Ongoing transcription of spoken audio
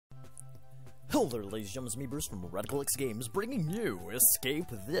Hello there, ladies and gentlemen, it's me, Bruce, from Radical X Games, bringing you Escape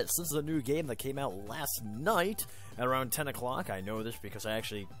This. This is a new game that came out last night at around 10 o'clock. I know this because I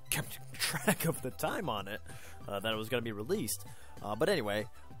actually kept track of the time on it, that it was going to be released. But anyway,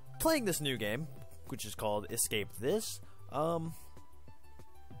 playing this new game, which is called Escape This, what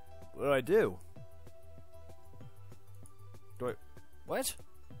do I do? What?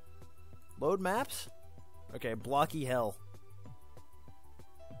 Load maps? Okay, blocky hell.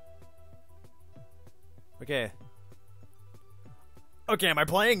 Okay. Okay, am I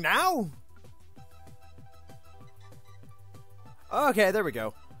playing now? Okay, there we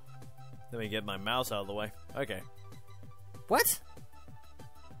go. Let me get my mouse out of the way. Okay. What?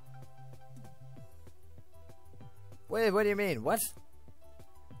 Wait, what do you mean? What?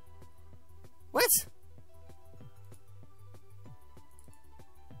 What?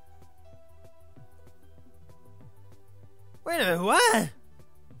 Wait a minute, what?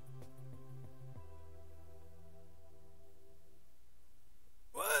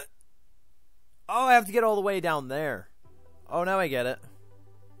 Oh, I have to get all the way down there. Oh, now I get it.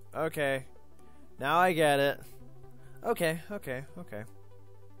 Okay. Now I get it. Okay. Okay.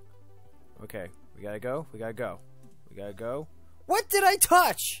 We gotta go. We gotta go. What did I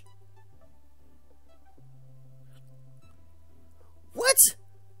touch? What?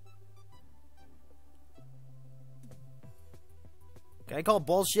 Can I call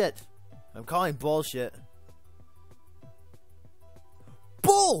bullshit? I'm calling bullshit.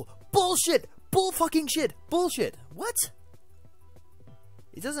 Bullshit! Bull fucking shit! Bullshit! What?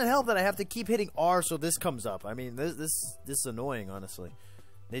 It doesn't help that I have to keep hitting R so this comes up. I mean, this is annoying, honestly.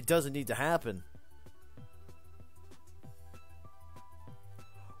 It doesn't need to happen.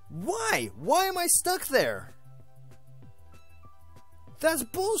 Why? Why am I stuck there? That's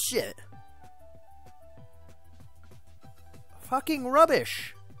bullshit! Fucking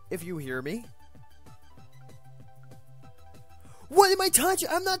rubbish, if you hear me. What am I touching?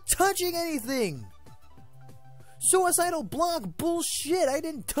 I'm not touching anything! Suicidal block bullshit! I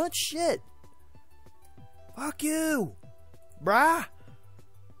didn't touch shit! Fuck you! Brah!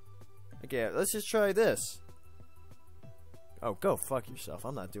 Okay, let's just try this. Oh, go fuck yourself.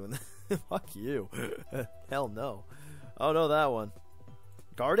 I'm not doing that. Fuck you. Hell no. Oh no, that one.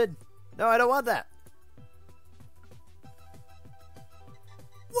 Guarded? No, I don't want that.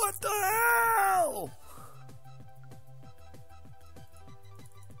 What the hell?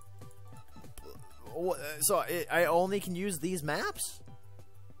 So I only can use these maps?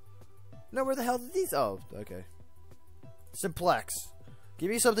 No, where the hell did these? Oh, okay. Simplex. Give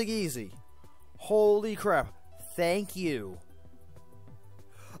me something easy. Holy crap. Thank you.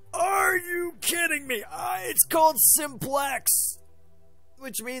 Are you kidding me? It's called Simplex.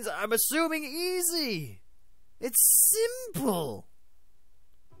 Which means I'm assuming easy. It's simple.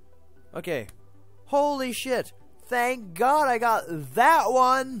 Okay. Holy shit. Thank God I got that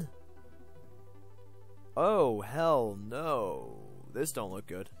one. Oh, hell no. This don't look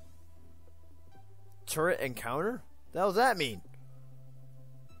good. Turret encounter? What the hell does that mean?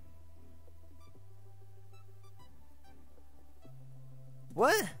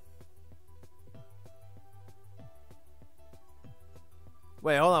 What?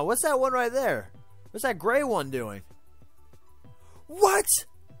 Wait, hold on. What's that one right there? What's that gray one doing? What?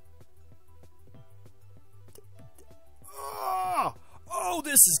 Oh,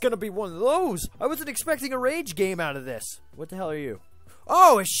 this is gonna be one of those. I wasn't expecting a rage game out of this. What the hell are you?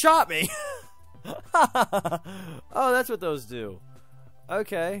 Oh, it shot me. Oh, that's what those do.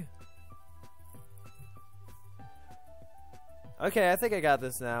 Okay. Okay, I think I got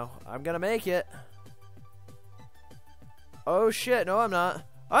this now. I'm gonna make it. Oh shit, no I'm not.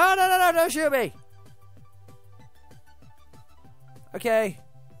 Oh, no, don't shoot me. Okay.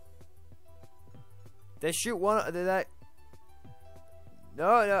 They shoot one, did that? No,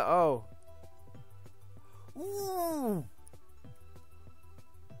 oh. Ooh.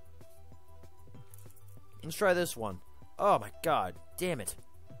 Let's try this one. Oh my god, damn it.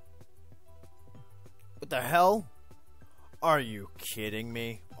 What the hell? Are you kidding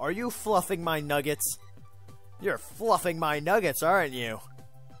me? Are you fluffing my nuggets? You're fluffing my nuggets, aren't you?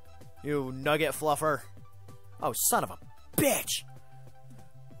 You nugget fluffer. Oh, son of a bitch.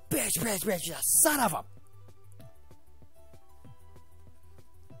 Bitch, you son of a...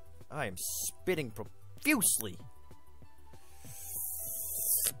 I am spitting profusely.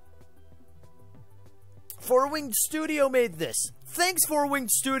 Four Winged Studio made this. Thanks, Four Winged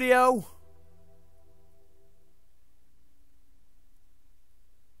Studio.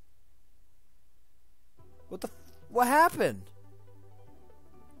 What happened?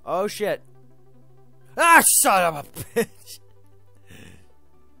 Oh shit. Ah, son of a bitch.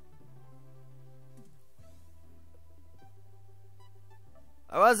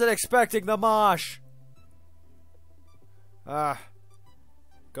 Wasn't expecting the mosh. Go.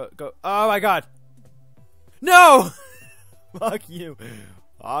 Oh my god. No! Fuck you.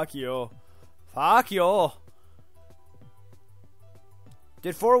 Fuck you. Fuck you.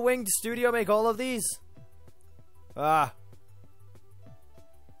 Did Four Winged Studio make all of these? Ah.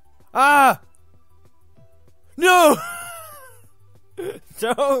 Ah! No!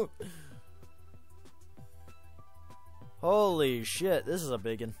 Don't! Holy shit, this is a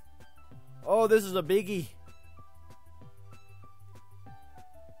biggin. Oh, this is a biggie.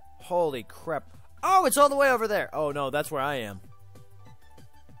 Holy crap. Oh, it's all the way over there. Oh no, that's where I am.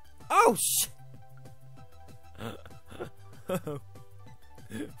 Oh, shit!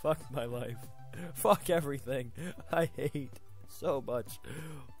 Fuck my life. Fuck everything. I hate so much.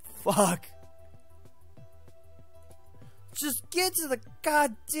 Fuck. Just get to the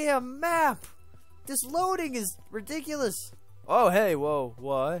goddamn map. This loading is ridiculous. Oh, hey, whoa,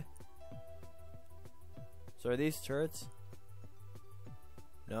 what? So are these turrets?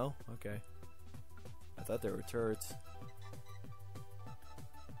 No? Okay. I thought they were turrets.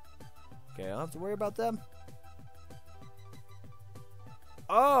 Okay, I don't have to worry about them.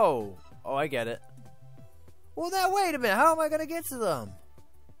 Oh! Oh, I get it. Well, now, wait a minute. How am I gonna get to them?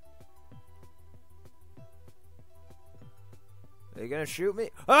 Are you gonna shoot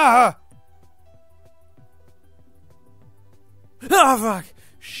me? Ah! Oh, fuck!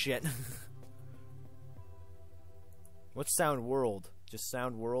 Shit. What's Sound World? Just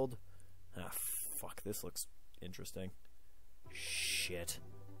Sound World? Ah, fuck. This looks interesting. Shit.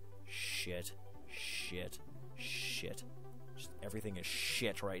 Shit. Shit. Shit. Just everything is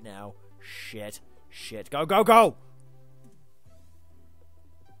shit right now. Shit. Shit. Go, go, go!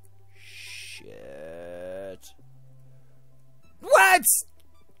 Shit. What?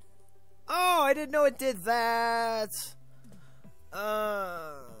 Oh, I didn't know it did that.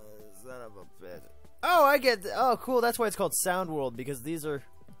 Son of a bitch. Oh, I get. Oh, cool. That's why it's called Sound World, because these are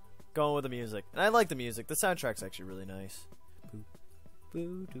going with the music, and I like the music. The soundtrack's actually really nice.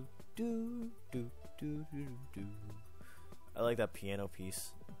 I like that piano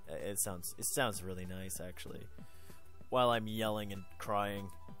piece. It sounds really nice, actually. While I'm yelling and crying,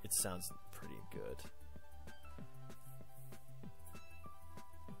 it sounds pretty good.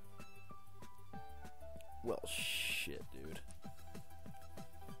 Well, shit, dude.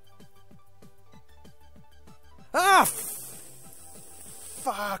 Ah!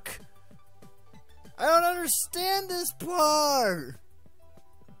 Fuck! I don't understand this part!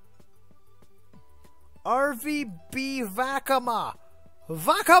 RVB Vakama!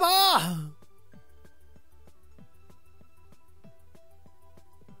 Vakama!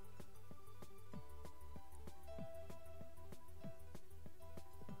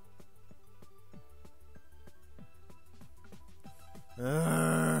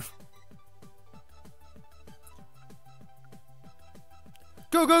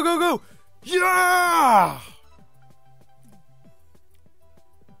 Go, go, go, go! Yeah!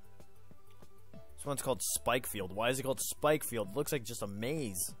 This one's called Spikefield. Why is it called Spikefield? It looks like just a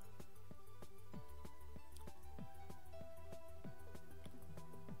maze.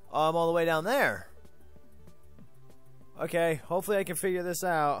 I'm all the way down there. Okay, hopefully I can figure this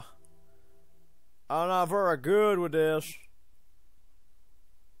out. I'm not very good with this.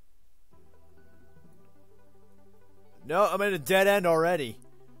 No, I'm at a dead end already.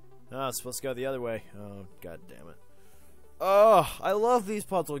 No, I'm supposed to go the other way. Oh, god damn it. Oh, I love these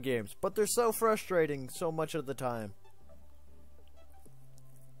puzzle games, but they're so frustrating so much of the time.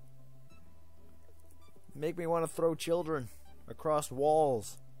 Make me want to throw children across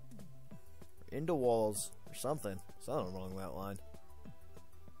walls. Or into walls. Or something. Something along that line.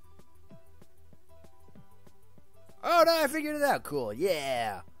 Oh no, I figured it out. Cool,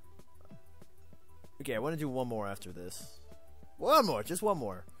 yeah. Okay, I want to do one more after this. One more, just one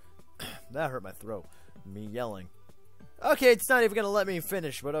more. That hurt my throat. Me yelling. Okay, it's not even gonna let me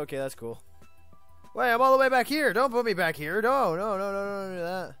finish, but okay, that's cool. Wait, I'm all the way back here. Don't put me back here. No, no, no, no, no, don't do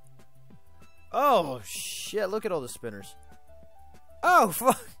that. Oh, shit, look at all the spinners. Oh,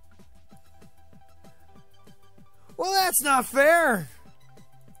 fuck. Well, that's not fair.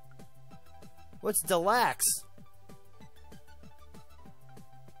 What's Deluxe?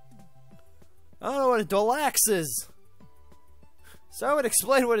 I don't know what a Deluxe is. Someone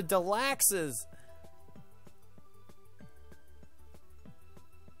explain what a Deluxe is.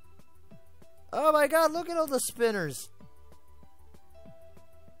 Oh my god, look at all the spinners.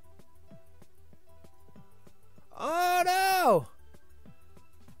 Oh no!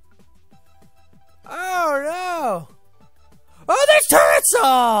 Oh no! Oh, there's turrets!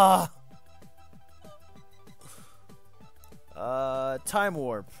 Oh! time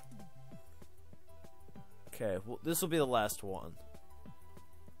warp. Okay, well, this will be the last one.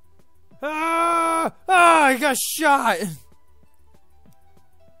 Ah! Ah! I got shot!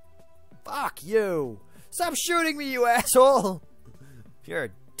 Fuck you! Stop shooting me, you asshole! You're a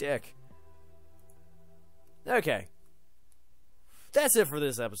dick. Okay. That's it for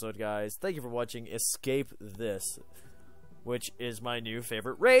this episode, guys. Thank you for watching Escape This, which is my new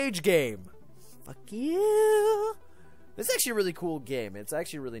favorite rage game. Fuck you! It's actually a really cool game. It's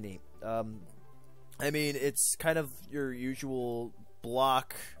actually really neat. I mean, it's kind of your usual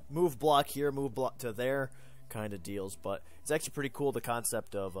move block here, move block to there kind of deals, but it's actually pretty cool, the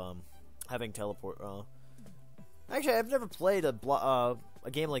concept of having teleport. Actually, I've never played a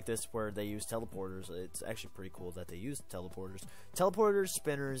game like this where they use teleporters. It's actually pretty cool that they use teleporters. Teleporters,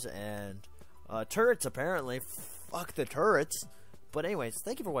 spinners, and turrets, apparently. Fuck the turrets. But anyways,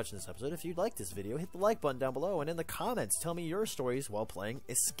 thank you for watching this episode. If you liked this video, hit the like button down below, and in the comments, tell me your stories while playing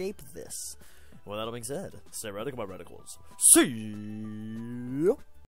Escape This. Well, that'll being said, stay radical, my radicals. See ya!